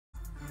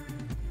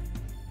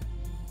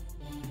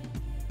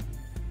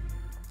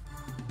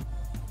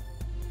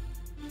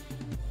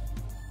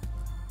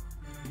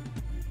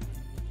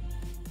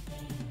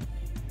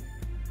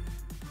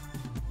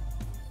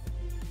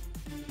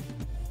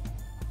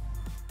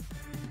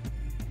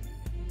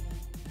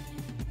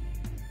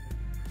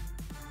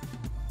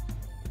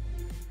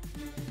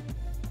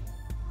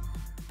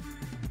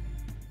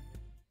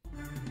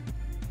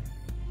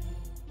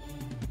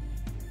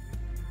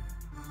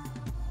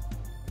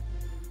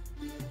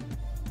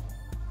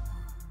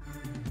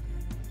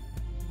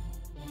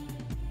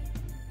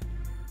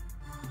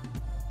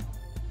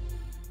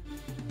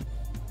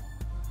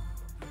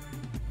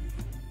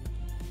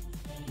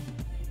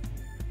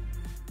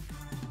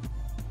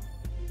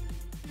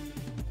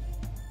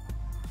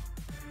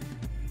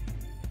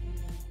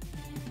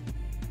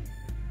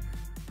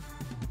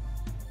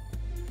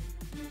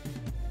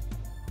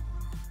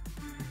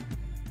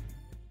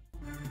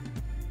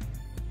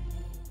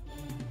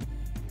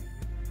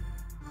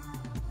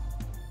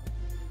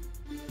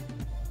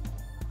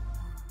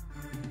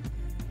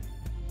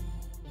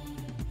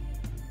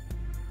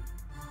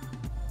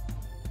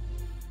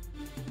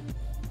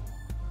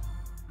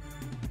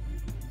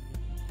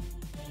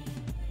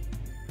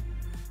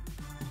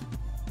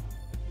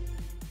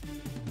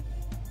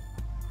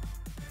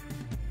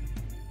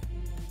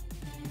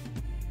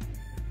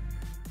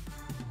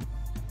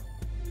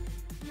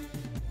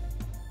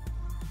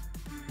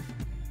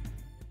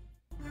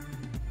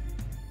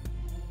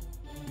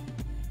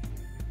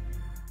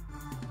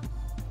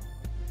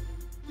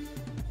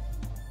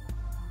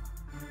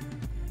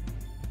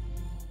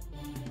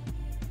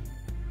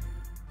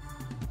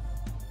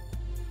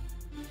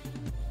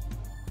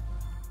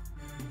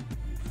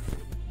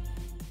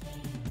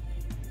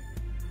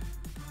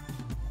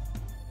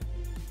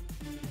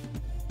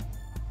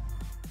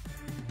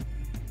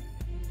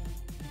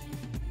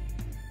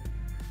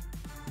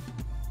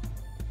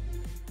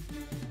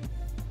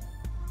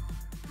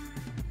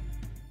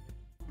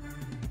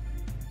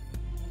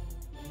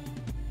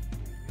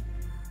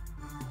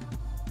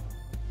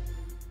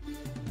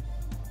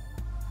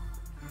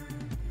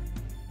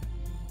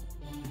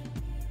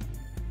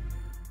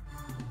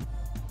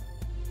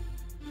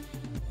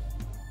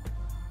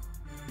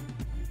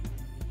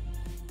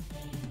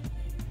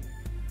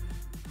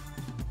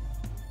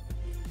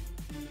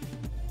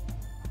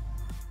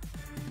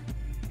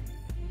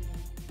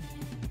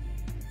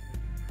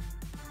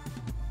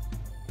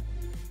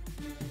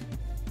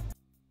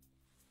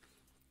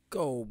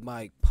Go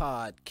Mike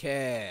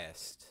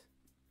Podcast.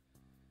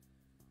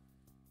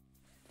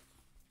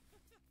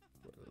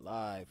 We're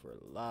live.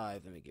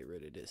 Let me get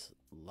rid of this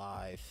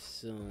live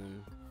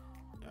soon.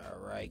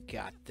 Alright,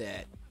 got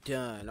that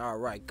done.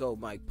 Alright, Go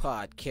Mike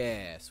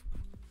Podcast.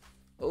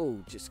 Oh,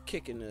 just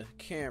kicking the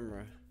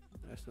camera.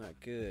 That's not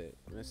good.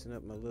 Messing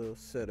up my little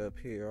setup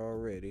here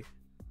already.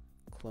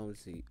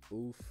 Clumsy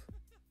oof.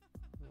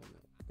 Oh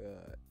my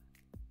god.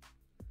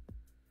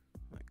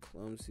 My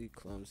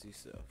clumsy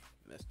self.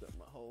 Messed up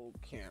my whole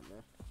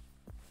camera.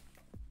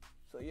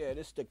 So yeah,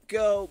 this is the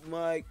Go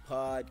Mike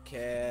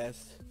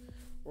Podcast,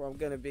 where I'm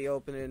gonna be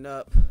opening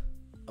up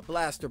a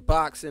blaster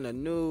box in a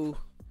new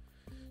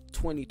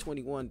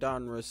 2021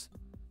 Donruss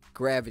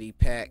Gravity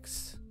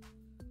Packs.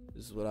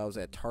 This is what I was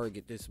at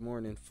Target this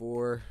morning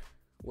for.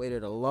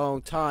 Waited a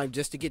long time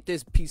just to get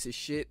this piece of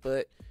shit,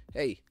 but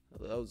hey,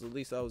 at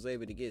least I was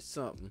able to get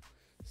something.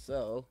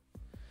 So,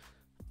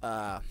 what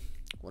I'm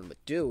gonna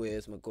do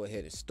is I'm gonna go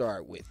ahead and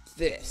start with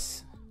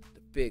this.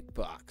 Big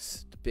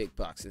box. The big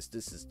box is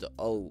this is the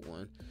old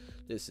one.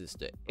 This is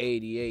the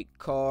 88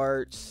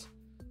 cards,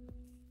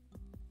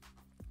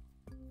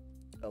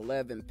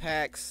 11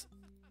 packs,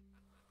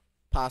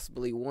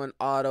 possibly one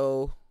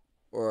auto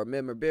or a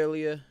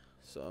memorabilia.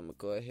 So I'm gonna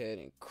go ahead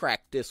and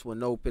crack this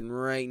one open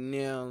right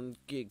now and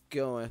get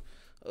going.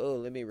 Oh,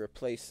 let me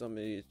replace some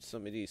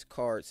of these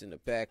cards in the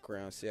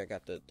background. See, I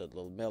got the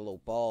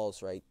LaMelo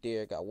balls right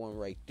there. Got one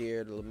right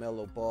there, the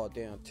LaMelo ball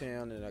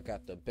downtown, and I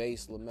got the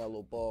base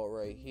LaMelo ball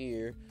right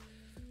here.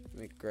 Let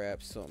me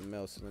grab something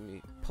else. Let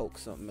me poke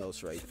something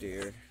else right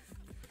there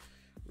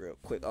real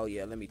quick. Oh,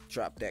 yeah, let me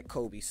drop that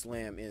Kobe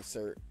Slam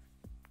insert.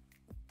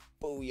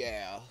 Oh,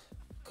 yeah,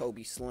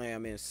 Kobe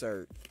Slam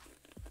insert.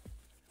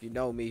 If you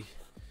know me,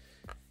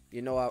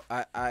 you know,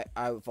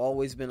 I've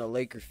always been a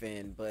Laker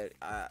fan, but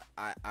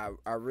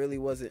I really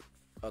wasn't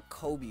a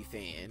Kobe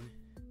fan,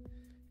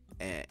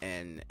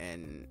 and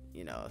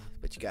you know,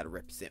 but you got to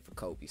represent for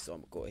Kobe, so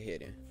I'm gonna go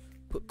ahead and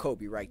put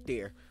Kobe right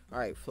there. All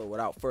right, so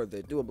without further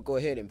ado, I'm gonna go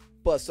ahead and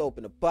bust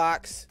open the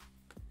box,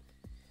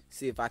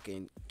 see if I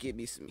can get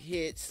me some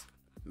hits,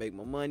 make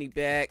my money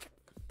back.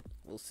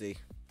 We'll see.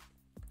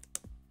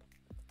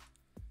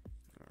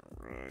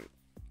 All right,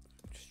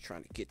 just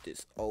trying to get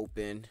this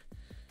open.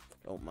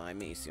 Don't mind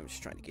me. See, I'm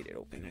just trying to get it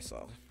open. That's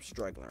all. I'm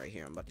struggling right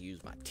here. I'm about to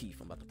use my teeth.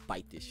 I'm about to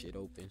bite this shit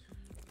open.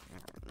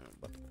 I'm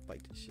about to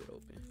bite this shit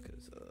open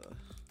because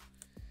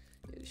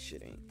yeah, this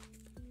shit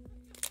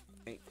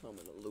ain't coming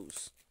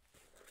loose.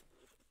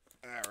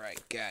 All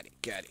right, got it.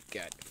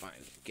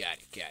 Finally, got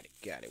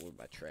it. Where's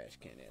my trash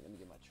can at? Let me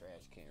get my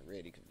trash can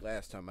ready. Because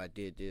last time I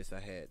did this, I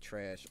had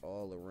trash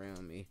all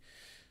around me,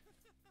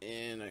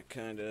 and I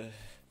couldn't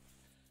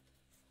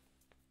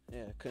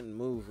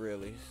move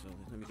really, so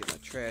let me get my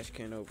trash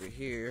can over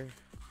here,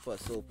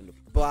 bust open the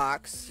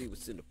box, see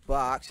what's in the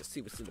box. I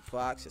see what's in the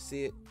box. I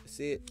see it.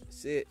 See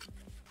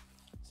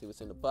what's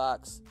in the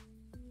box.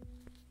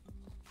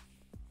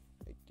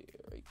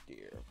 Right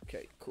there.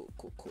 Okay, cool.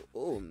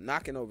 Oh, I'm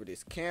knocking over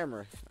this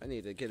camera. I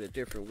need to get a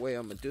different way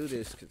I'm gonna do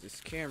this because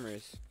this camera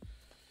is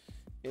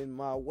in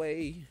my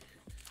way.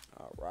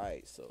 All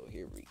right, so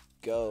here we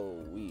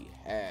go. We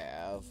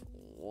have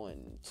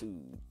 1,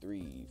 2,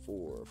 3,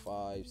 4,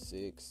 5,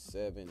 6,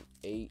 7,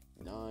 8,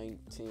 9,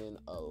 10,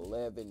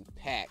 11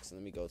 packs.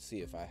 Let me go see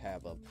if I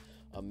have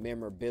a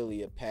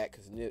memorabilia pack,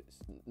 because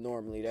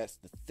normally that's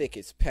the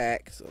thickest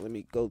pack. So let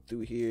me go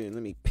through here and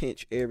let me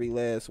pinch every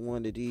last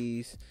one of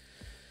these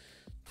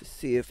to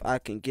see if I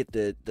can get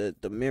the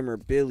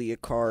memorabilia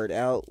card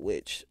out,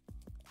 which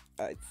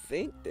I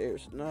think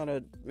there's not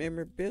a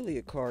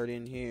memorabilia card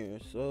in here.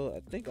 So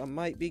I think I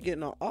might be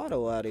getting an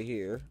auto out of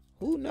here.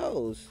 Who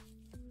knows?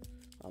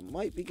 I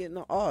might be getting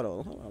an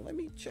auto. Hold on, let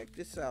me check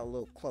this out a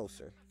little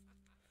closer.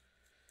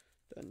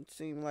 Doesn't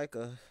seem like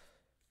a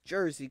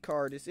jersey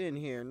card is in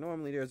here.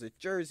 Normally there's a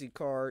jersey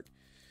card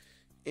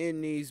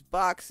in these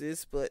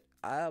boxes, but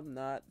I'm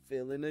not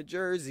feeling a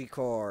jersey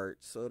card.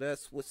 So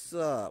that's what's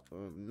up.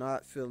 I'm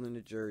not feeling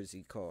a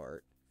jersey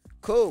card.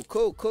 Cool.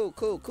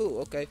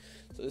 Okay,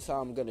 so this is how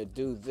I'm going to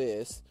do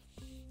this.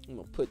 I'm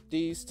going to put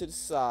these to the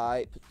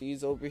side, put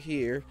these over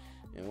here.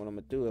 And what I'm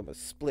going to do, I'm going to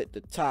split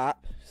the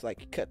top. It's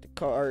like you cut the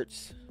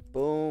cards.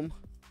 Boom.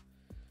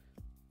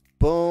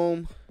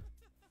 Put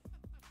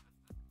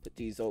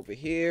these over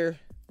here.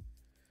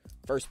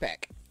 First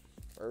pack.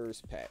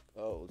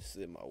 Oh, this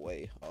is in my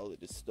way. All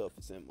of this stuff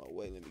is in my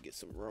way. Let me get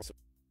some room.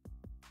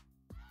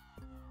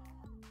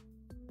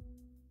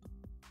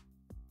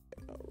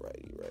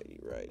 Alrighty.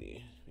 Let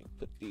me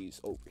put these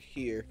over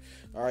here.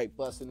 Alright,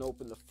 busting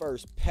open the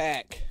first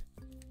pack.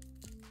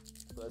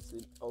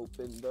 Busting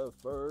open the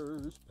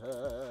first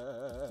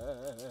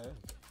pack.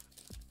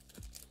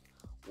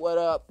 What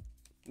up,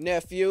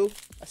 nephew?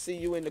 I see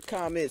you in the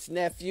comments,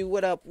 nephew.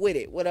 What up with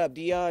it? What up,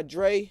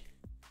 DeAndre?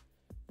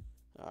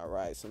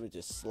 Alright, so let me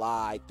just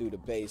slide through the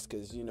base,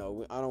 because, you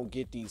know, I don't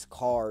get these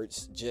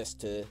cards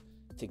just to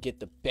get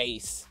the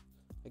base.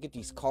 I get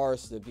these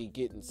cards to be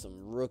getting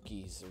some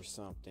rookies or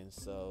something.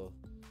 So,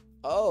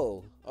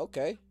 oh,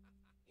 okay.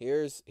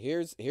 Here's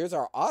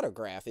our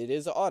autograph. It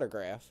is an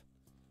autograph.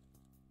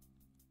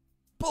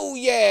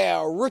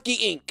 Booyah! Rookie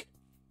ink.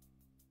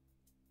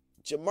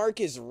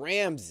 Jamarcus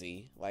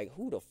Ramsey. Like,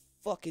 who the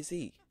fuck is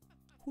he?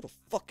 Who the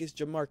fuck is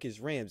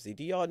Jamarcus Ramsey?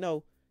 Do y'all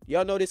know?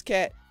 Y'all know this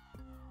cat?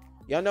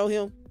 Y'all know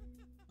him?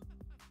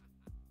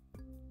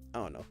 I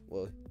don't know.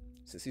 Well,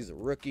 since he's a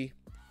rookie,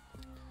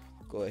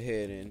 go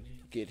ahead and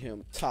get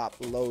him top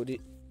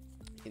loaded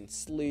and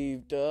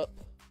sleeved up.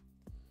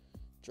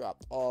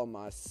 Dropped all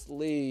my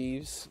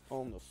sleeves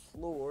on the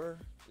floor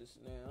just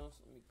now.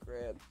 So let me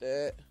grab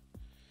that.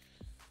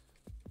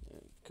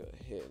 And go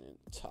ahead and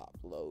top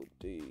load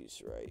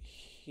these right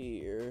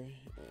here.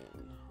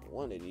 And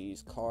one of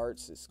these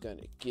cards is going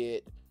to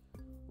get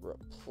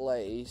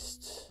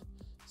replaced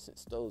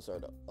since those are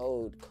the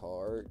old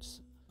cards.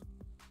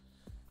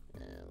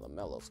 And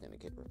LaMelo's going to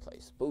get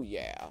replaced.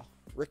 Booyah.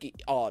 Rookie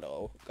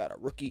auto. Got a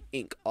rookie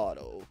ink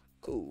auto.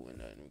 Cool. And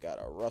then we got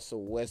a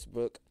Russell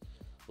Westbrook.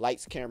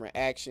 Lights, camera,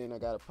 action. I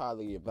got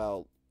probably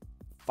about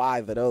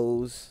 5 of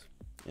those.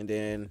 And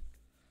then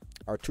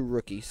our 2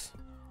 rookies.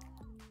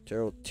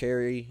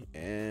 Terry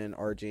and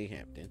RJ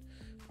Hampton.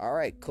 All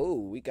right,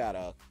 cool. We got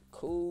a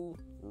cool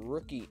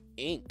rookie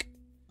ink.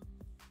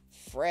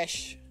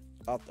 Fresh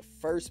off the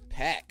first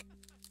pack.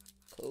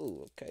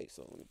 Cool. Okay,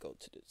 so let me go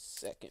to the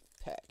second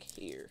pack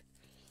here.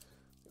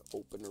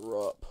 Open her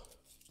up.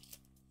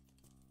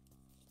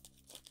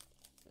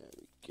 There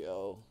we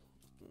go.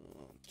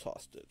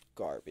 Toss the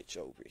garbage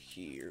over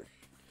here.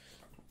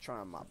 I'm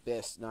trying my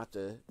best not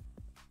to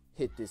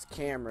hit this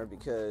camera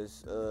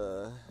because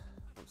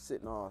I'm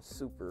sitting all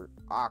super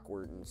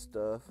awkward and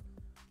stuff.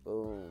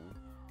 Boom.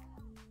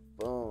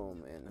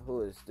 Boom. And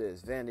who is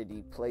this?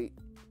 Vanity Plate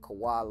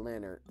Kawhi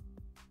Leonard.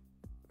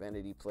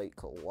 Vanity Plate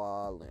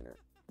Kawhi Leonard.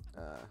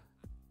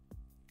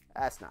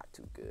 That's not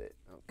too good.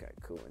 Okay,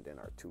 cool. And then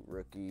our 2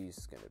 rookies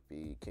is going to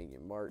be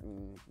Kenyon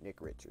Martin,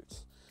 Nick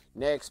Richards.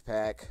 Next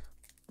pack.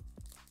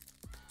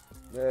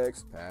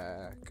 Next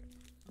pack.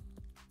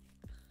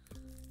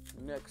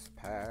 Next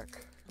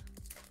pack.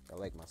 I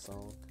like my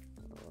song.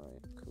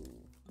 Alright,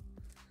 cool.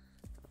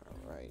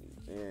 Alright,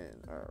 then.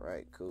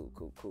 Alright, cool.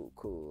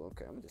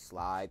 Okay, I'm going to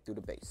slide through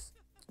the base.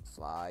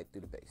 Slide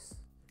through the base.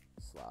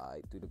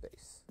 Slide through the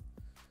base.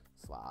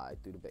 Slide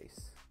through the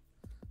base.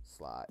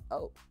 Slide.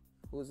 Oh,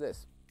 who is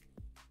this?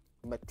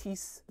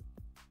 Matisse.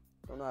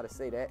 Don't know how to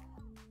say that.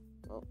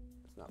 Well,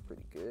 it's not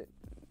pretty good.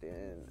 And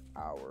then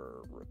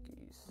our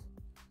rookies.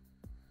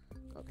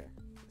 Okay,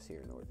 it's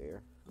here nor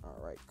there. All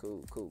right,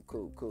 cool.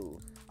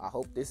 I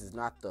hope this is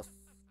not the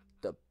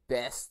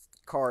best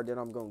card that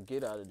I'm gonna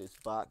get out of this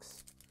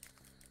box.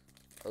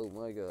 Oh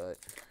my god.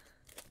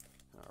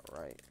 All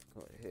right,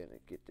 go ahead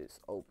and get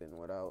this open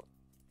without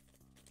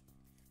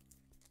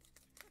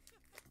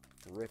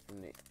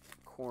ripping the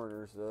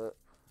corners up.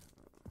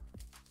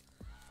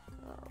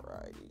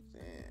 Alrighty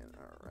then.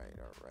 Alright.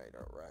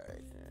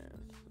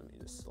 And let me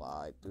just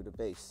slide through the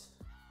base.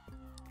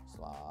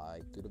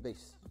 Slide through the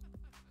base.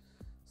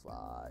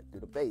 Slide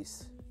through the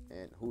base.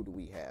 And who do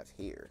we have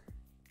here?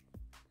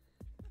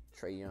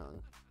 Trae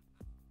Young.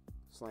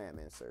 Slam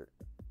insert.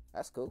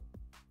 That's cool.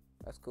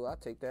 I'll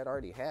take that. I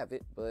already have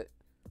it, but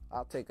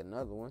I'll take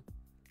another one.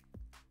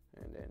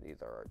 And then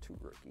these are our 2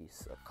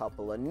 rookies. A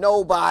couple of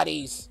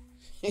nobodies.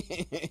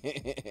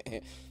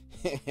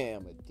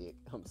 I'm a dick.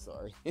 I'm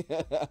sorry.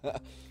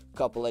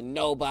 Couple of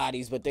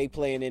nobodies, but they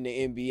playing in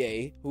the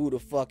NBA. Who the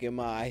fuck am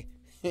I?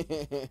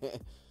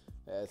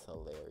 That's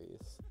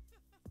hilarious.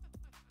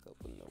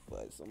 Couple of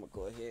nobodies. I'm gonna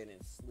go ahead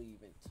and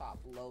sleeve and top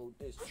load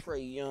this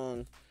Trae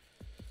Young.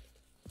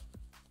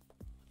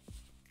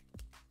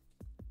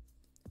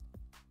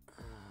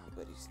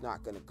 But he's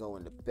not gonna go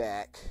in the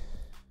back.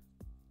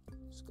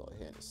 Just go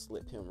ahead and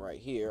slip him right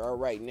here. All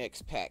right,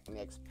 next pack. There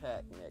we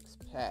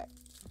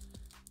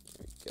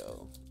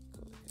go.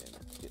 Go ahead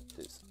and get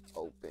this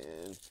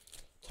open.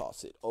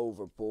 Toss it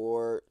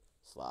overboard.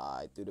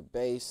 Slide through the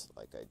base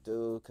like I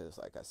do. Because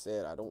like I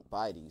said, I don't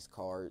buy these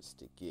cards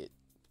to get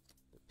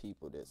the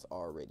people that's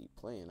already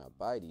playing. I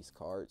buy these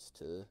cards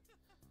to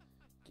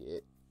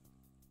get...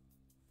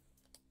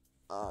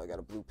 I got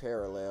a blue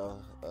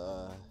parallel.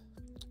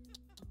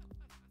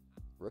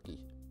 Rookie.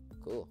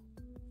 Cool.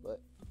 But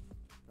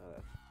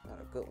not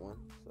a good one.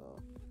 So...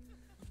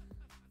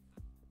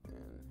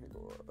 here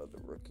go our other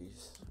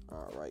rookies.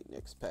 Alright,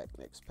 next pack.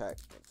 Next pack.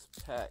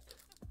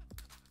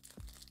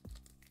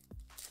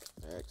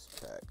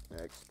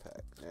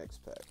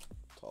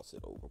 Toss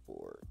it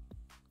overboard.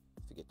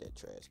 Forget that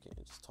trash can.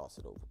 Just toss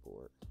it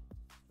overboard.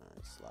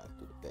 Alright, slide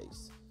through the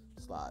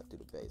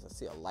base. I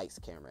see a lights,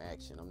 camera,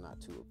 action. I'm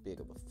not too big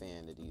of a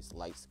fan of these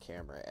lights,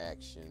 camera,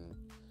 action.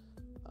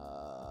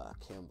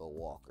 Kemba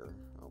Walker.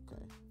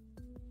 Okay.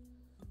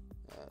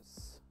 I'm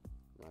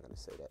not going to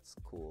say that's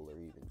cool or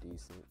even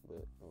decent,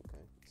 but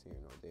okay. It's here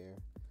nor there.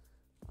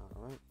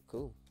 Alright,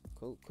 cool.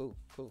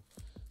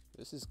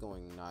 This is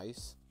going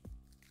nice.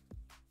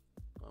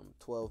 I'm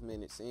 12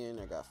 minutes in.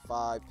 I got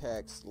 5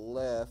 packs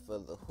left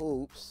of the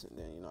hoops. And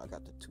then, I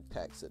got the 2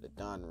 packs of the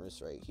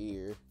Donruss right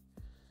here.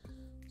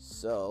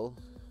 So,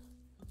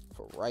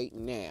 for right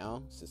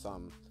now, since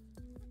I'm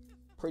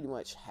pretty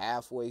much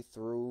halfway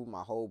through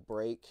my whole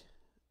break,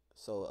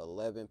 So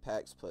 11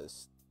 packs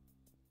plus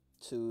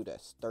 2,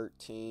 that's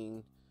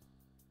 13.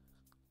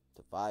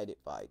 Divided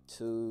by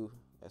 2,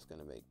 that's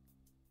gonna make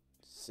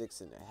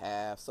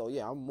 6.5. So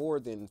yeah, I'm more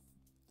than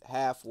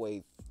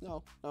halfway.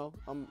 No,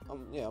 I'm a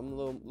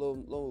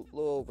little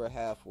over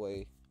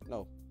halfway.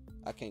 No,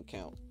 I can't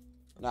count.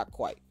 Not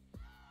quite.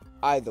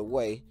 Either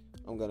way,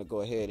 I'm gonna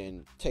go ahead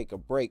and take a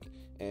break,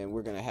 and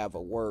we're gonna have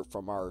a word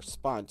from our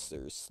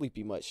sponsors,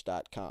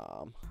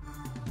 SleepyMuch.com.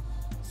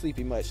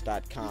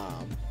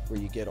 SleepyMuch.com, where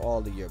you get all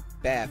of your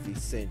bath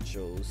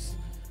essentials,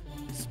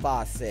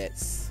 spa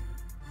sets,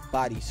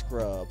 body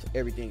scrubs.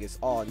 Everything is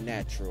all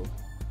natural.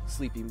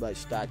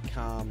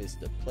 SleepyMuch.com is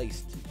the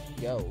place to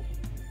go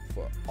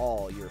for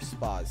all your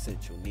spa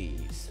essential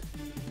needs.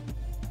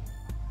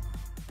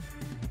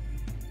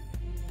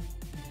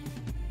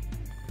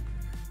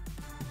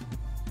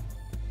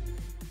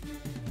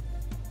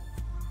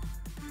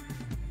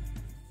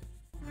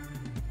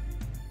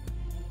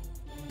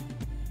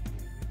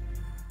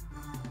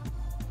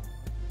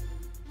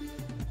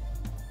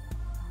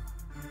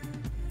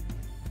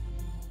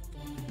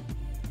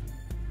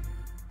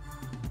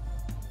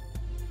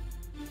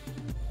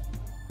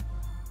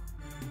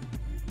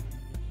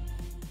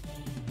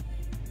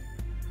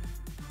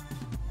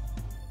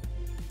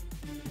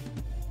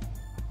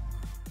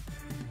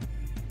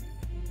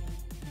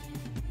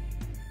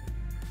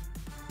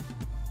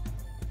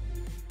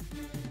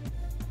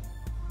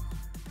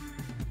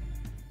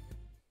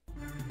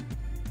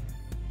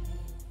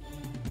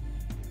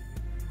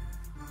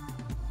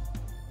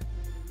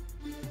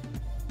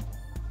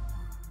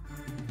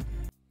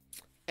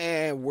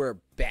 And we're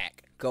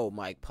back. Go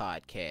Mike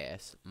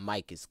Podcast.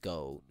 Mike is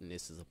gold, and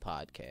this is a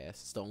podcast.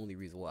 It's the only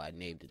reason why I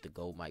named it the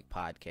Go Mike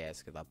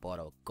Podcast, because I bought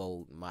a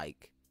gold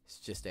mic. It's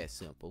just that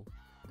simple.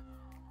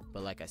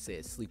 But like I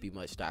said,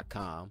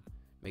 SleepyMuch.com.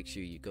 Make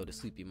sure you go to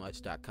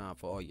SleepyMuch.com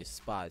for all your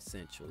spa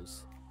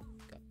essentials.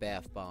 Got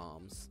bath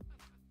bombs,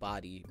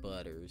 body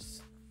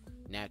butters,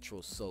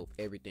 natural soap.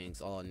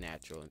 Everything's all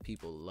natural, and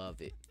people love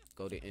it.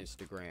 Go to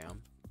Instagram.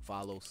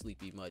 Follow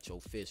Sleepy Much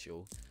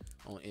Official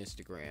on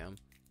Instagram.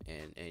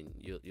 And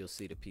you'll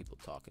see the people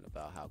talking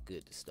about how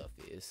good the stuff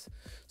is.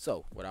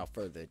 So without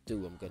further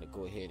ado, I'm gonna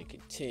go ahead and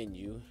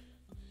continue.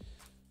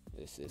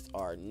 This is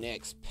our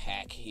next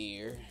pack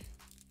here.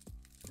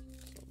 So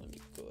let me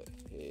go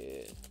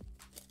ahead,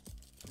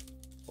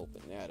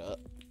 open that up.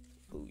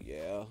 Oh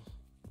yeah.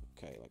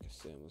 Okay, like I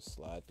said, I'm gonna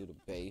slide through the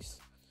base.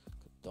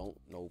 Don't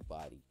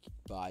nobody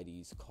buy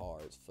these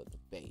cards for the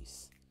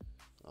base.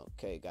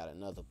 Okay, got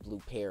another blue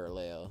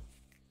parallel.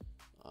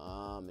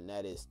 And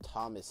that is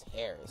Thomas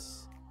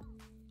Harris.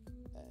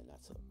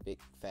 A big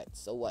fat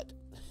so what.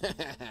 And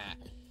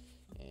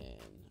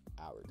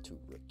our 2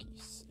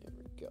 rookies. There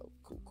we go.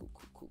 Cool.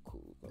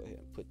 Go ahead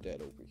and put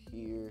that over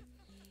here.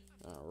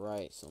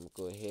 Alright, so I'm gonna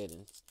go ahead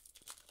and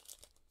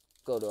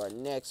go to our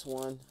next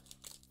one.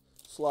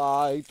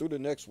 Slide through the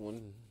next one.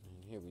 And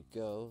here we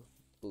go.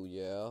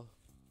 Booyah.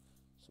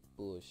 Some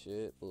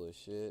bullshit.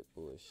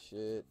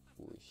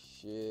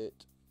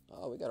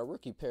 Oh, we got a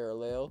rookie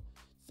parallel.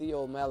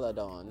 Theo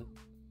Maladon.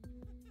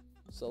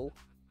 So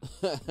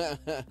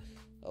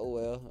oh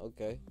well,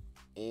 okay.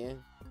 And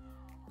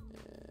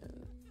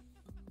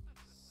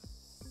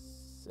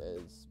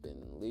says Ben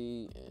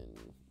Lee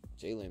and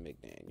Jalen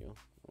McDaniel.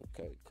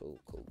 Okay,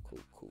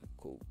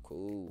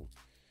 cool.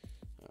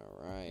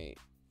 Alright.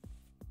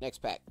 Next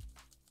pack.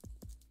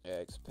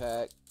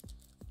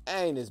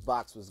 And this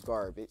box was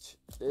garbage.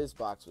 This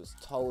box was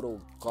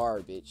total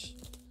garbage.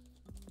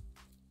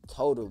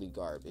 Totally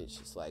garbage.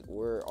 It's like,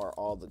 where are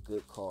all the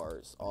good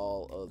cards?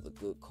 All of the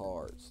good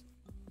cards.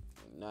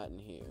 Not in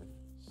here.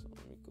 So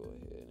let me go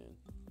ahead and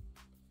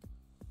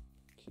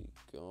keep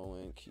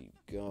going.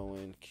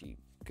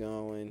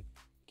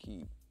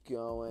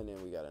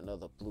 And we got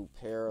another blue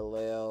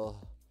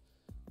parallel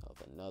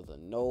of another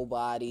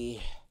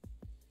nobody.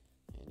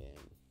 And then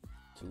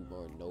 2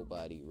 more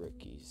nobody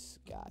rookies.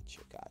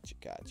 Gotcha.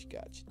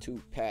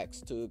 2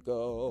 packs to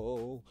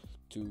go.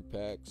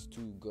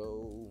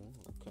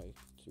 Okay,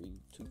 2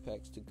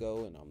 packs to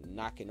go. And I'm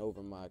knocking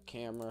over my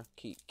camera.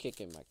 Keep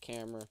kicking my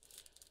camera.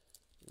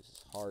 This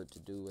is hard to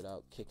do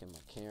without kicking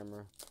my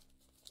camera.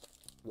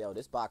 Yo,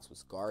 this box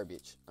was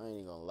garbage. I ain't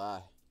even gonna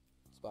lie.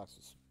 This box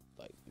was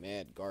like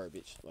mad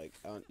garbage. Like,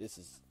 this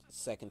is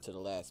second to the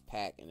last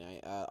pack, and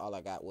all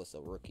I got was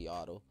a rookie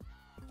auto,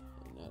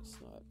 and that's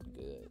not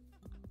good.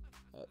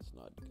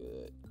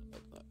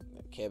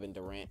 Kevin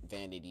Durant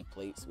vanity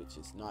plates, which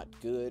is not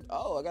good.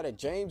 Oh, I got a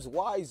James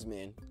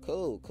Wiseman.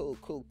 Cool.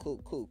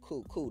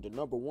 The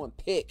number 1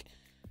 pick.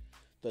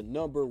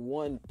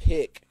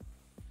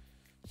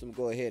 So I'm gonna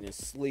go ahead and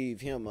sleeve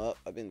him up.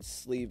 I've been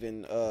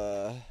sleeving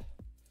all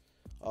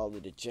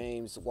of the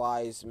James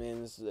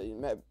Wisemans,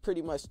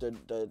 pretty much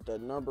the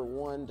number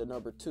 1, the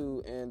number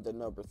 2, and the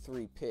number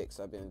 3 picks.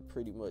 I've been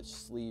pretty much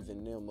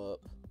sleeving them up,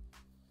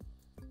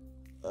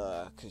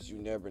 because you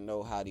never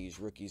know how these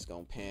rookies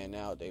gonna pan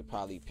out. They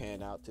probably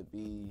pan out to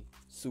be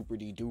super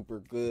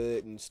duper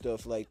good and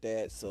stuff like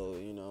that. So,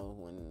 you know,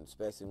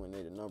 especially when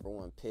they're the number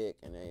 1 pick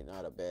and they're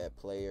not a bad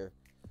player.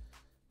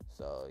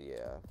 So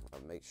yeah,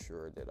 I'll make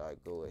sure that I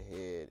go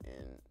ahead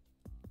and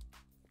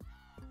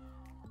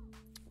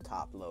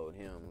top load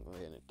him. Go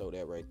ahead and throw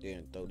that right there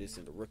and throw this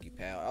in the rookie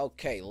pile.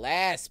 Okay,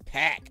 last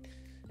pack.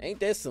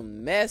 Ain't there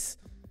some mess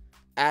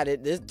out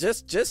of this?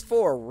 Just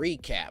for a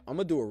recap. I'm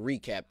gonna do a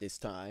recap this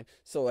time.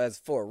 So as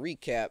for a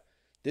recap,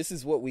 this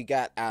is what we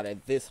got out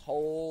of this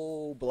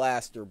whole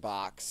blaster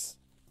box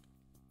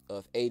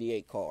of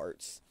 88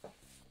 cards.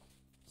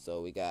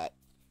 So we got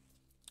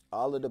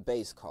all of the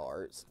base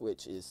cards,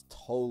 which is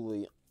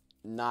totally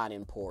not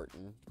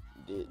important.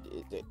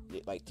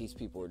 Like, these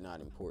people are not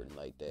important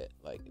like that.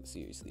 Like,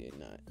 seriously, they're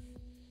not.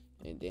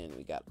 And then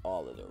we got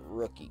all of the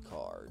rookie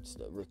cards,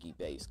 the rookie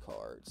base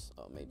cards.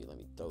 Maybe let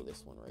me throw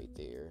this one right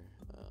there.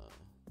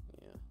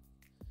 Yeah.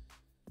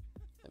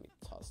 Let me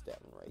toss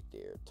that one right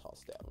there.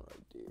 Toss that one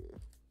right there.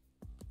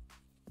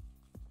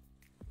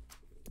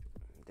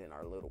 And then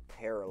our little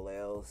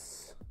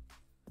parallels.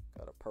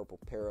 Got a purple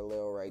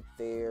parallel right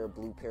there,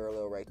 blue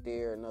parallel right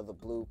there, another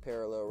blue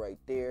parallel right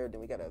there.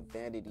 Then we got a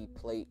vanity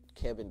plate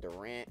Kevin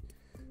Durant,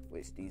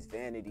 which these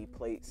vanity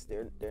plates,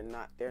 they're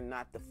not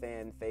the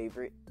fan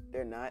favorite.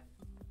 They're not.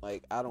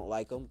 Like, I don't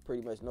like them.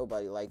 Pretty much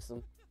nobody likes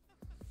them.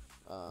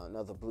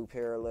 Another blue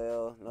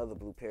parallel,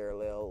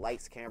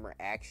 lights, camera,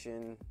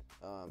 action,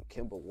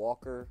 Kemba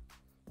Walker.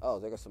 Oh,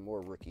 they got some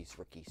more rookies.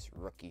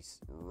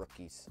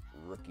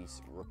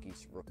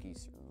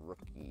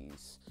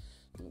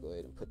 I'm gonna go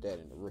ahead and put that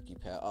in the rookie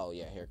pile. Oh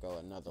yeah, here go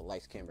another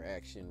lights, camera,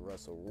 action,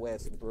 Russell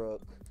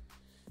Westbrook,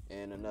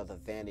 and another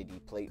vanity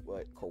plate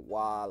with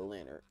Kawhi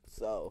Leonard.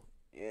 So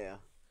yeah,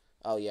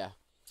 oh yeah,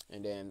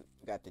 and then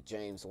got the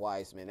James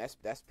Wiseman.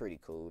 That's pretty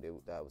cool.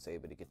 I was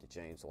able to get the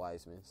James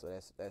Wiseman. So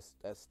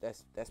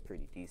that's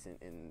pretty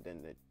decent. And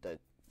then the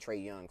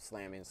Trae Young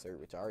slam insert,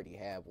 which I already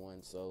have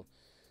one. So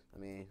I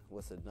mean,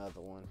 what's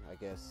another one? I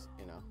guess,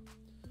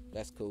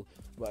 that's cool.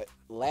 But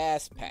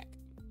last pack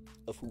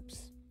of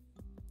hoops.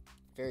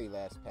 Very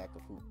last pack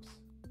of hoops.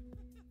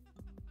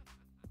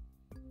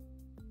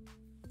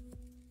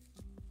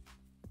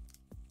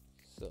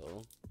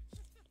 So,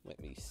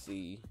 let me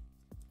see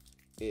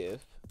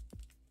if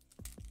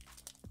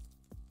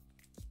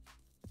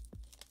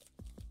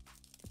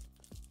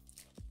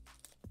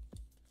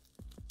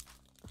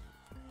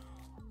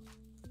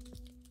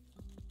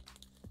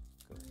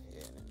go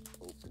ahead and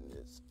open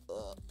this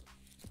up.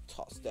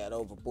 Toss that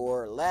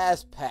overboard.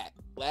 Last pack.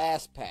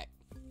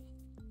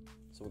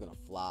 So we're gonna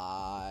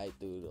fly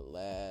through the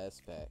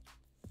last pack.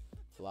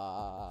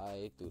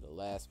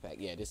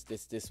 Yeah, this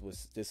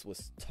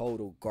was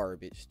total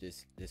garbage.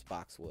 This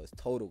box was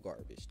total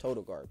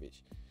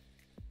garbage.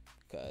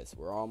 Because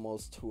we're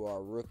almost to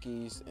our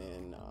rookies,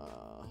 and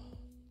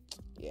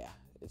yeah,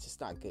 it's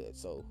just not good.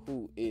 So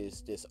who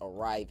is this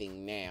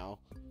arriving now?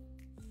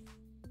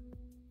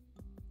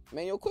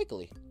 Emmanuel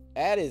Quickly.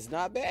 That is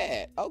not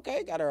bad.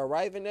 Okay, got her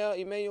arriving now,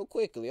 Emmanuel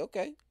Quickly.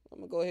 Okay, I'm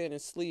gonna go ahead and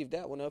sleeve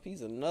that one up.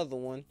 He's another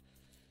one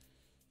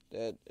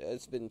that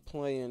has been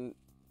playing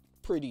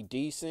pretty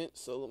decent.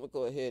 So let me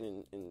go ahead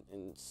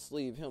and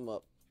sleeve him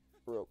up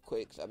real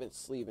quick. I've been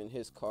sleeving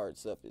his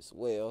cards up as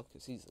well,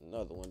 because he's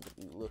another one to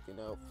be looking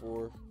out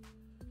for.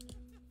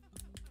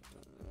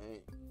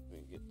 Alright, let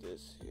me get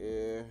this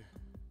here.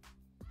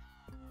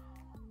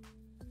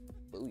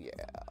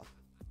 Booyah.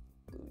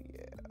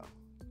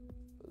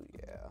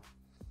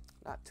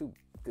 Not too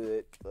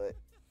good, but,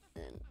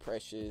 and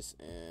Precious,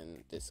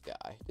 and this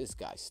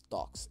guy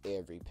stalks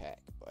every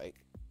pack. Like,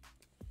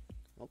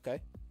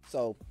 okay,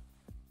 so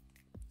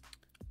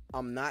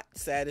I'm not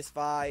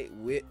satisfied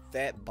with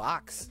that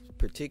box,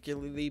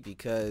 particularly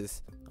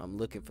because I'm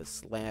looking for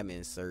slam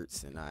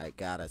inserts, and I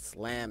got a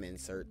slam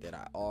insert that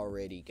I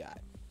already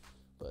got.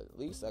 But at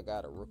least I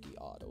got a rookie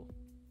auto.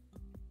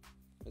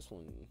 This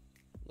one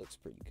looks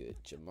pretty good.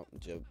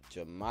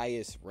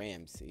 Jamias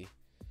Ramsey,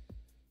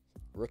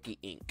 rookie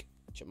ink.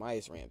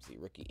 Jamias Ramsey,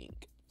 rookie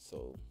ink.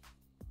 So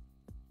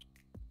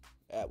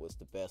that was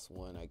the best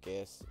one, I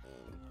guess,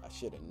 and I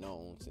should have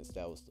known, since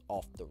that was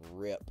off the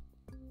rip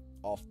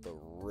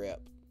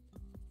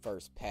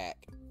first pack.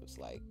 It was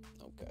like,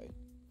 okay,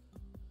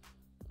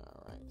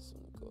 all right, so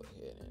I'm gonna go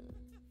ahead and,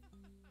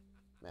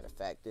 matter of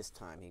fact, this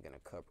time he's gonna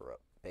cover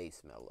up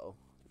base Melo,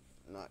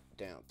 not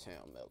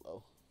downtown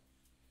Melo.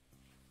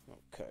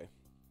 Okay,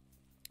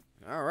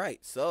 all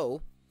right,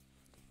 so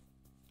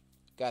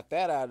got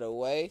that out of the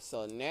way.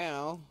 So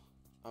now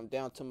I'm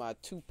down to my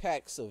 2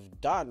 packs of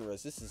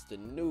Donruss. This is the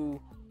new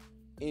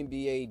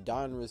NBA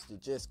Donruss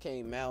that just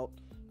came out.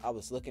 I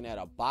was looking at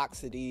a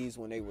box of these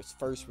when they was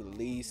first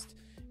released,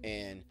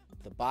 and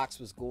the box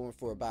was going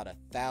for about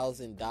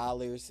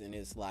 $1,000, and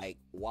it's like,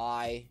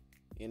 why?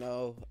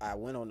 I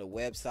went on the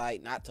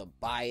website, not to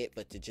buy it,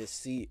 but to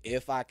just see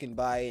if I can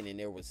buy it, and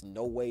there was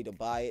no way to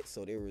buy it.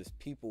 So there was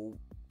people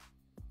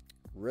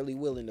really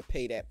willing to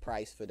pay that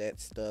price for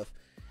that stuff,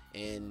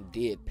 and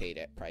did pay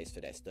that price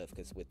for that stuff,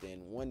 because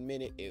within 1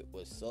 minute it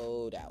was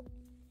sold out,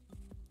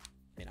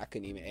 and I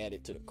couldn't even add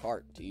it to the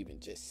cart to even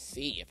just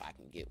see if I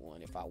can get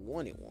one if I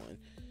wanted one,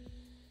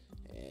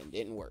 and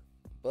didn't work.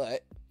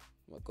 But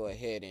I'm gonna go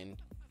ahead and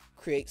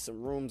create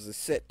some rooms to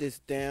set this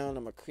down.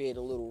 I'm gonna create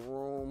a little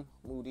room,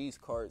 move these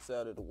cards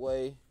out of the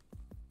way,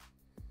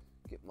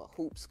 get my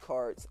hoops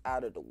cards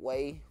out of the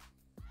way,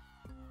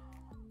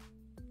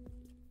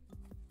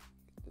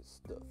 get this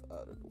stuff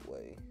out of the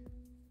way,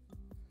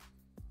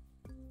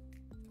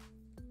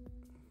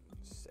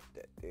 set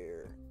that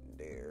there,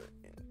 there,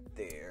 and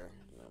there.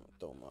 And I'm gonna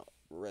throw my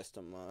rest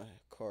of my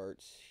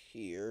cards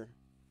here.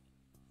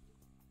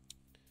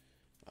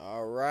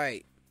 All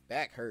right,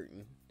 back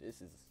hurting.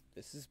 This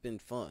has been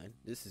fun.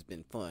 This has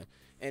been fun.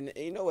 And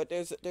you know what?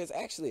 There's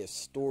actually a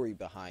story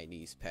behind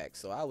these packs.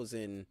 So I was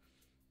in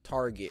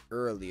Target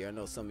earlier. I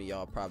know some of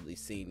y'all probably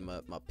seen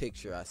my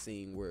picture. I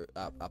seen where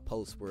I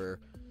post where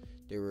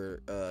there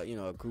were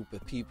a group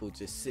of people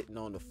just sitting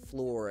on the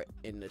floor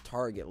in the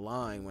Target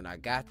line when I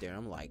got there.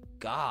 I'm like,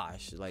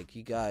 gosh, like,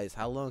 you guys,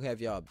 how long have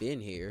y'all been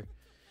here?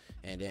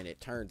 And then it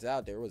turns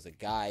out there was a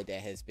guy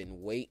that has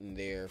been waiting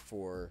there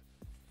for,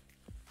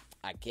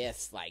 I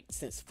guess, like,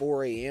 since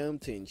 4 a.m.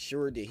 to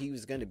ensure that he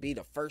was going to be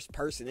the first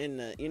person in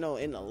the,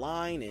 in the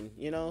line. And,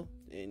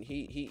 and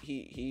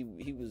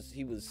he was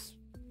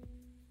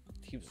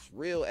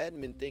real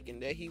adamant,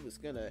 thinking that he was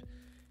going to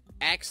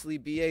actually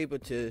be able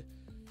to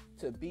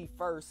be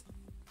first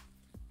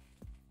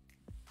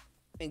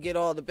and get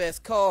all the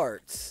best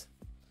cards.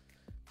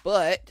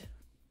 But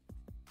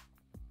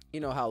you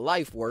know how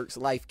life works.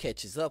 Life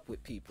catches up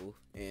with people,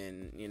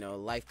 and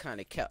life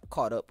kind of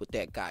caught up with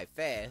that guy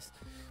fast,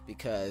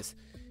 because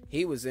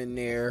he was in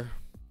there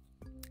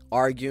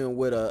arguing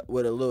with a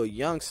little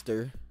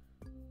youngster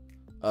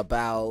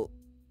about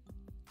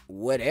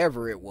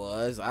whatever it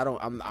was.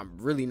 I'm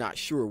really not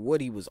sure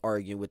what he was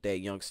arguing with that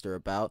youngster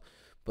about,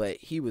 but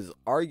he was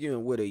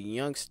arguing with a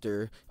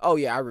youngster. Oh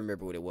yeah, I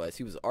remember what it was.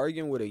 He was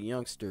arguing with a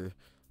youngster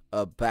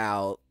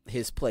about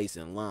his place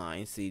in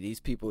line. See, these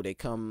people, they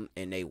come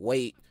and they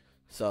wait.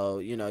 So,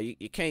 you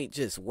can't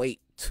just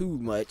wait too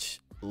much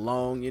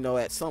long.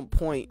 At some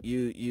point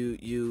you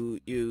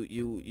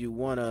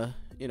want to,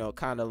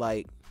 kind of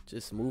like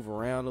just move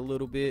around a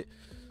little bit.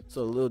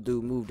 So the little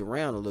dude moved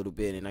around a little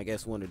bit, and I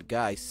guess one of the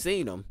guys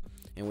seen him,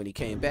 and when he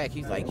came back,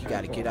 he's like, you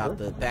got to get out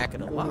the back of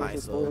the line.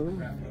 So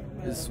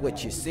this is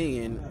what you're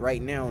seeing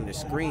right now on the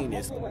screen,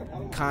 is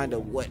kind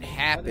of what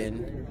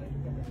happened.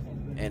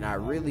 And I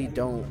really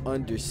don't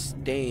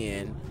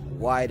understand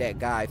why that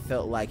guy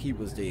felt like he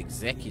was the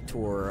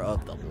executor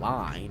of the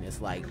line.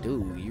 It's like,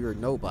 dude, you're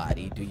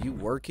nobody. Do you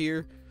work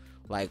here?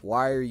 Like,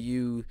 why are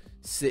you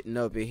sitting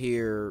up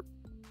here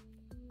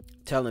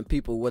telling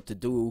people what to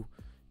do?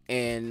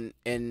 And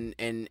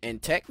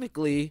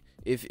technically,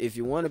 if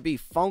you want to be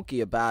funky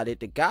about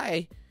it, the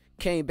guy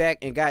came back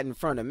and got in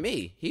front of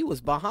me. He was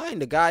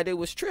behind the guy that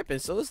was tripping.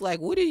 So it's like,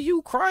 what are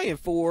you crying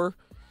for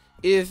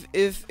if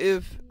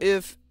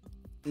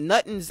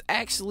nothing's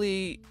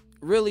actually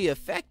really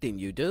affecting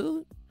you,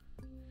 dude?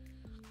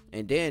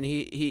 And then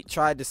he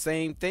tried the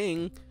same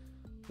thing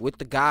with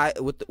the guy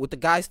with the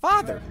guy's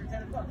father.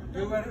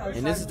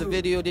 And this is the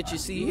video that you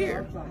see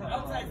here.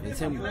 It's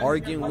him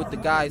arguing with the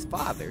guy's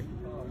father.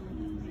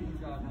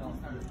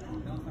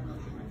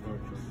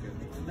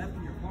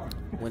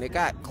 When it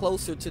got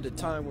closer to the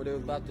time where they were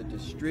about to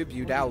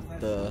distribute out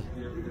the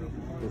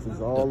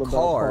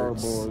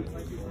cards,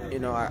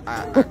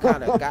 I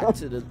kind of got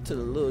to the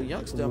little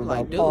youngster. I'm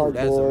like, dude,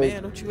 as a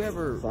man, don't you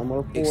ever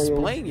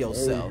explain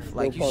yourself?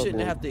 Like, you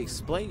shouldn't have to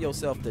explain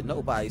yourself to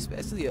nobody,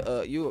 especially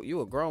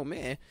you a grown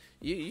man.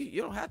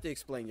 You don't have to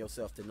explain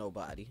yourself to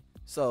nobody.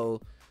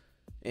 So,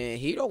 and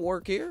he don't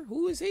work here.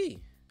 Who is he?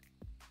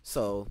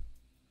 So,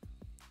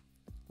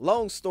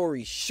 long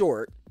story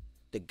short,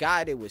 the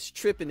guy that was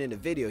tripping in the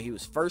video, he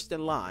was first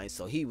in line,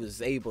 so he was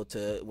able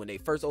to, when they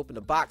first opened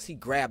the box, he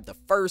grabbed the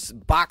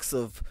first box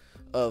of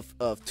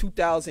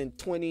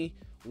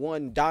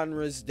 2021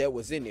 Donruss that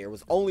was in there. It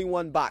was only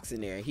one box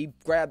in there. He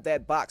grabbed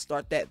that box,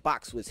 thought that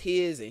box was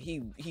his, and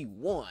he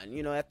won.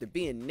 After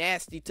being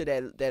nasty to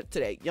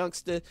that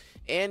youngster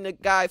and the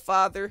guy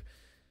father,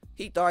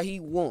 he thought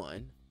he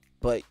won.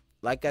 But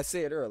like I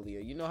said earlier,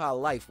 you know how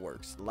life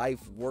works.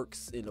 Life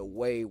works in a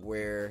way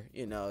where,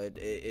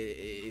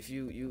 if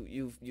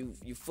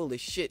you full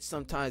of shit,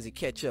 sometimes it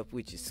catch up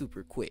with you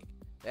super quick.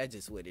 That's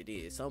just what it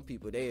is. Some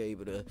people, they're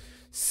able to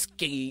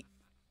skate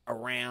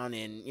around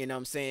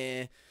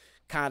and,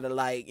 kind of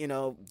like,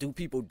 do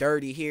people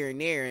dirty here and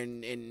there,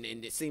 and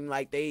it seems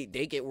like they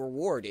get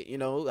rewarded.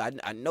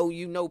 I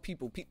know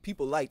people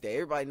like that.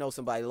 Everybody knows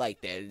somebody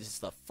like that. It's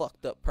just a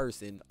fucked up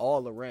person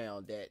all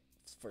around that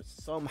for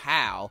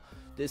somehow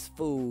this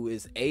fool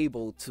is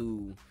able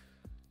to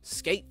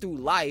skate through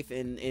life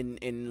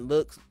and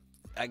look,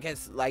 I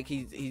guess, like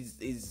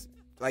he's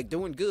like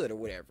doing good or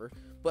whatever.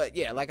 But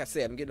yeah, like I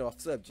said, I'm getting off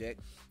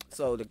subject.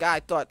 So the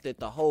guy thought that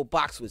the whole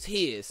box was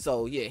his.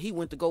 So yeah, he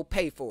went to go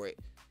pay for it.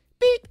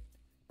 Beep,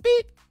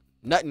 beep,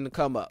 nothing to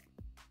come up.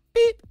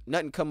 Beep,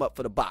 nothing come up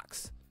for the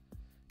box.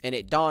 And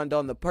it dawned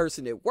on the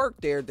person that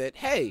worked there that,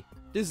 hey,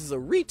 this is a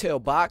retail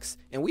box,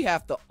 and we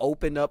have to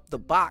open up the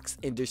box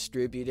and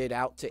distribute it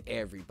out to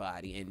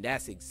everybody. And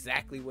that's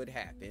exactly what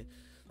happened.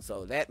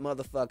 So that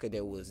motherfucker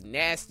that was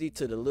nasty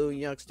to the little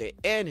youngster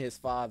and his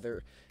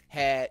father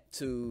had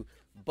to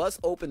bust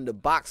open the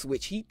box,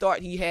 which he thought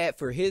he had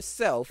for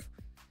himself,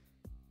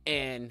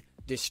 and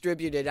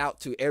distribute it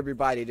out to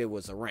everybody that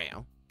was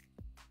around.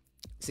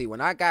 See, when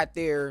I got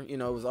there, it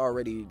was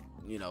already,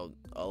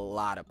 a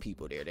lot of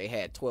people there. They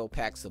had 12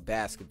 packs of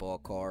basketball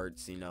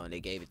cards, and they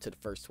gave it to the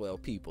first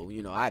 12 people.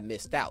 I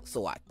missed out,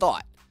 so I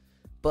thought.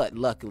 But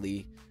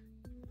luckily,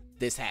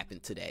 this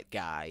happened to that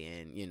guy,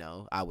 and,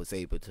 I was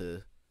able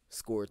to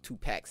score 2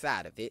 packs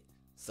out of it.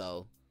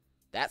 So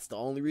that's the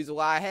only reason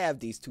why I have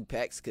these 2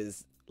 packs,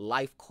 because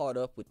life caught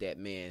up with that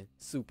man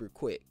super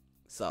quick.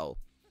 So,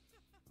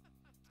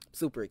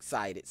 super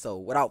excited. So,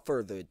 without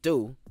further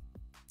ado,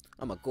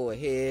 I'm going to go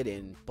ahead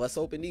and bust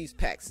open these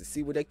packs and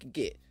see what I can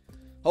get.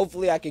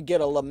 Hopefully, I can get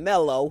a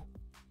LaMelo.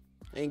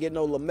 Ain't get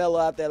no LaMelo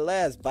out that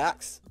last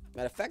box.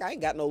 Matter of fact, I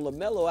ain't got no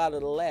LaMelo out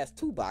of the last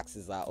 2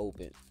 boxes I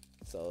opened.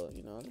 So,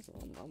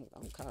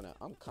 I'm kind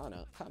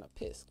of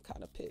pissed.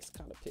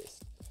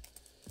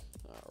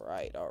 All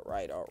right.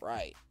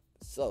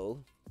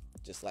 So,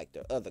 just like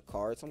the other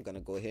cards, I'm going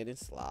to go ahead and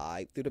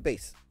slide through the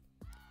base.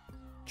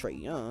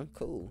 Trae Young,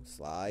 cool.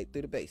 Slide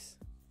through the base.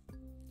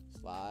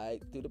 Slide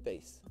through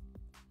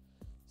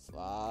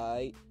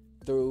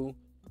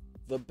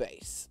the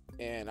base.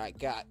 And I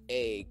got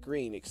a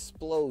green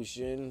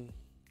explosion,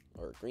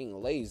 or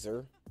green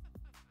laser,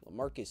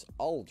 LaMarcus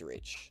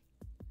Aldridge.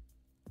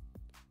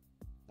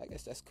 I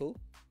guess that's cool.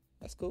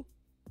 And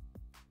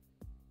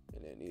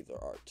then these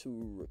are our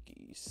 2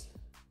 rookies.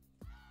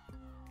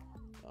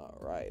 All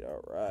right.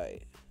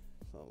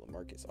 So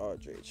LaMarcus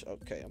Aldridge.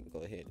 Okay, I'm going to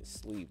go ahead and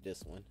sleeve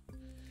this one,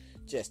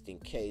 just in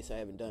case. I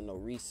haven't done no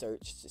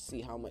research to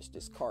see how much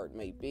this card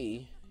may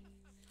be.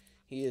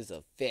 He is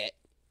a vet,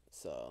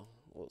 so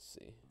we'll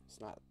see.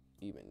 It's not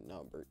even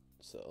numbered,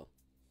 so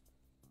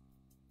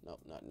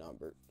nope, not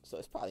numbered. So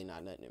it's probably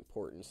not nothing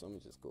important. So I'm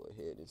gonna just go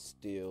ahead and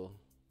still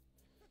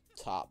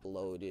top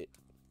load it,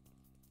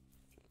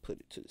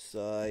 put it to the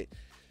side,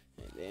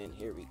 and then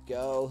here we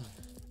go.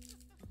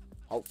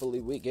 Hopefully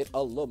we get a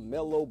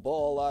LaMelo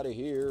Ball out of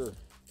here.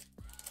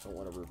 Don't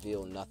want to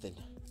reveal nothing.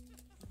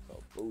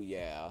 So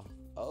booyah.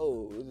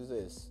 Oh, what is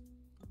this?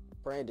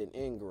 Brandon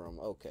Ingram.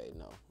 Okay,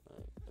 no.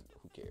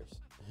 Who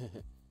cares?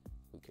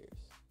 Who cares?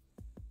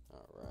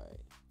 All right.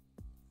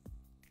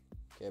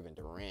 Kevin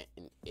Durant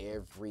in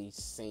every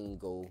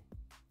single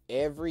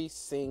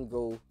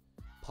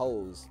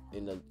pose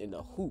in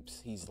the hoops,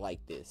 he's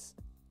like this.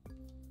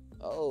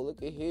 Oh,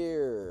 look at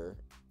here.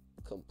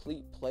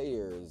 Complete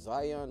player,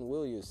 Zion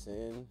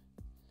Williamson.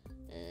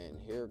 And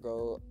here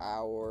go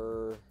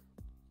our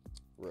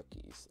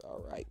rookies.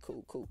 All right,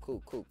 cool.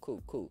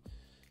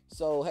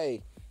 So,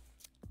 hey,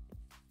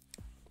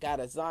 got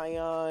a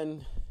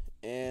Zion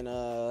and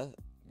a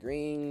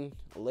green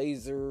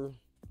laser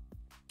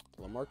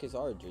LaMarcus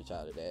Aldridge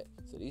out of that.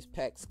 So these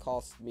packs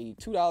cost me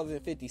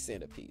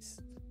 $2.50 a piece.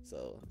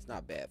 So it's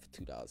not bad for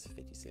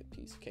 $2.50 a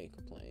piece. Can't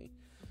complain.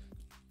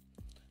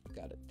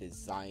 Got this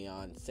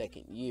Zion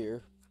second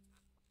year.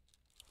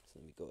 So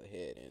let me go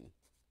ahead and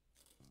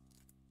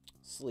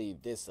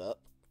sleeve this up.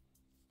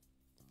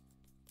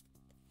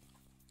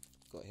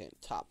 Go ahead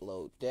and top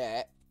load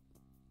that.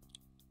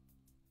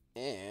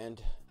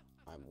 And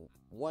I'm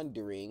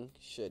wondering,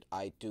 should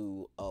I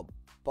do a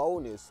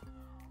bonus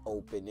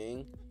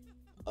opening?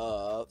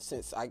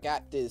 Since I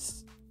got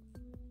this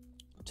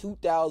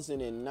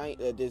 2009,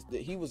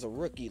 he was a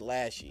rookie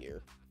last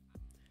year,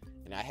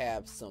 and I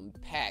have some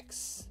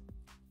packs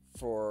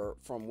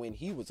from when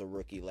he was a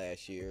rookie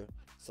last year.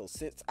 So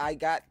since I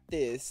got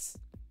this,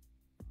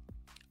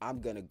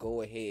 I'm gonna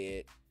go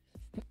ahead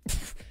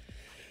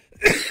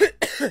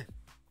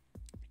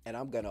and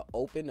I'm gonna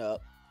open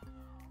up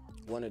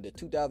one of the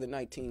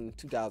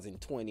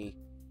 2019-2020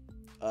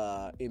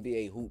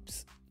 NBA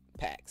Hoops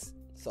packs.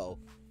 So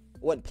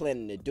wasn't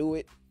planning to do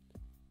it,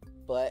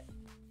 but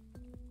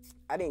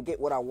I didn't get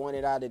what I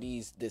wanted out of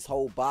this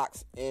whole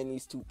box and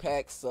these 2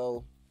 packs,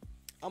 so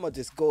I'm gonna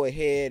just go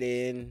ahead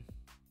and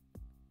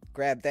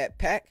grab that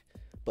pack.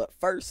 But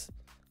first,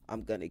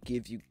 I'm gonna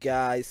give you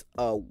guys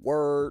a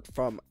word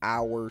from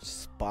our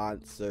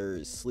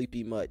sponsors,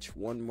 Sleepy Much,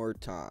 one more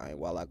time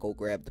while I go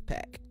grab the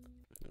pack.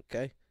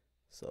 Okay,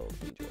 so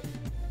enjoy.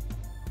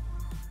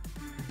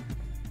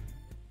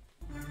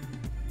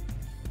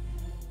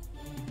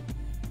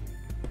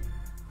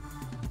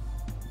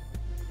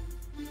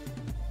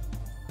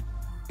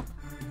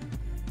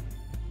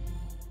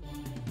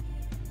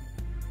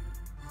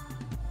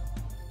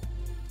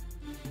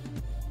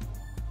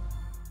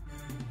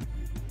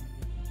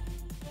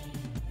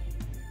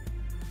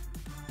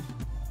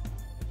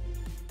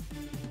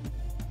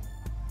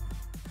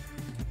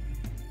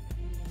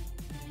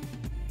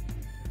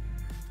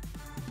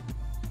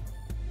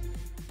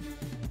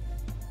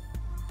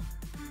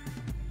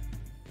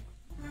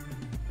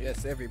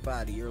 Yes,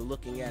 everybody, you're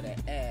looking at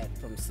an ad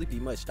from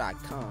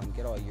sleepymuch.com.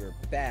 Get all your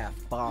bath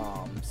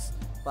bombs,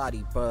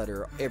 body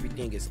butter,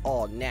 everything is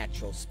all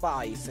natural,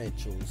 spa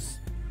essentials.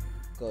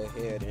 Go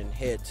ahead and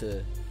head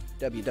to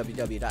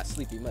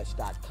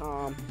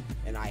www.sleepymuch.com,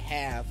 and I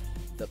have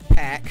the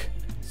pack,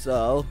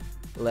 so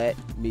let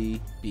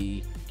me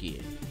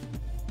begin.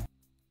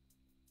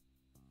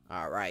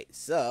 All right,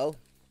 so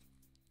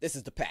this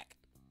is the pack.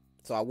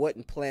 So I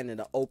wasn't planning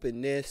to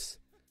open this,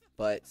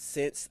 but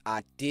since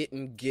I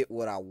didn't get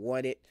what I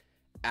wanted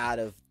out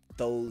of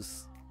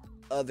those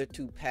other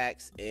 2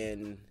 packs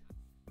in,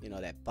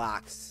 that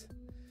box,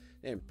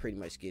 didn't pretty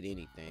much get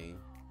anything.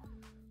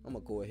 I'm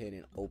gonna go ahead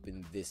and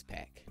open this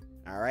pack.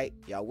 All right,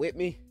 y'all with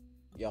me?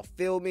 Y'all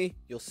feel me?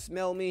 You'll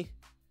smell me?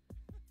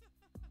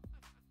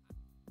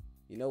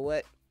 You know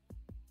what?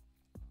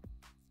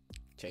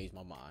 Changed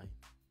my mind.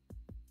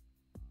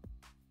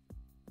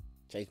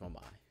 Changed my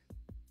mind.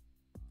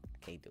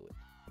 I can't do it.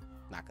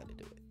 Not gonna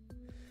do it.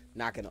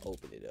 Not gonna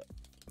open it up.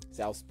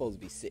 See, I was supposed to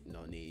be sitting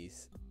on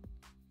these,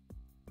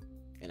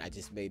 and I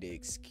just made an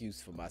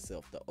excuse for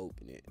myself to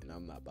open it, and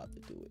I'm not about to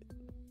do it.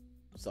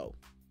 So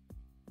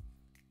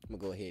I'm gonna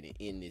go ahead and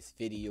end this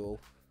video.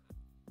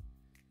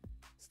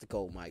 It's the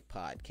Gold Mike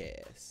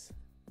Podcast,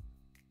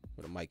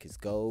 where the mic is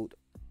gold.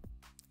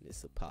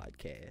 It's a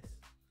podcast.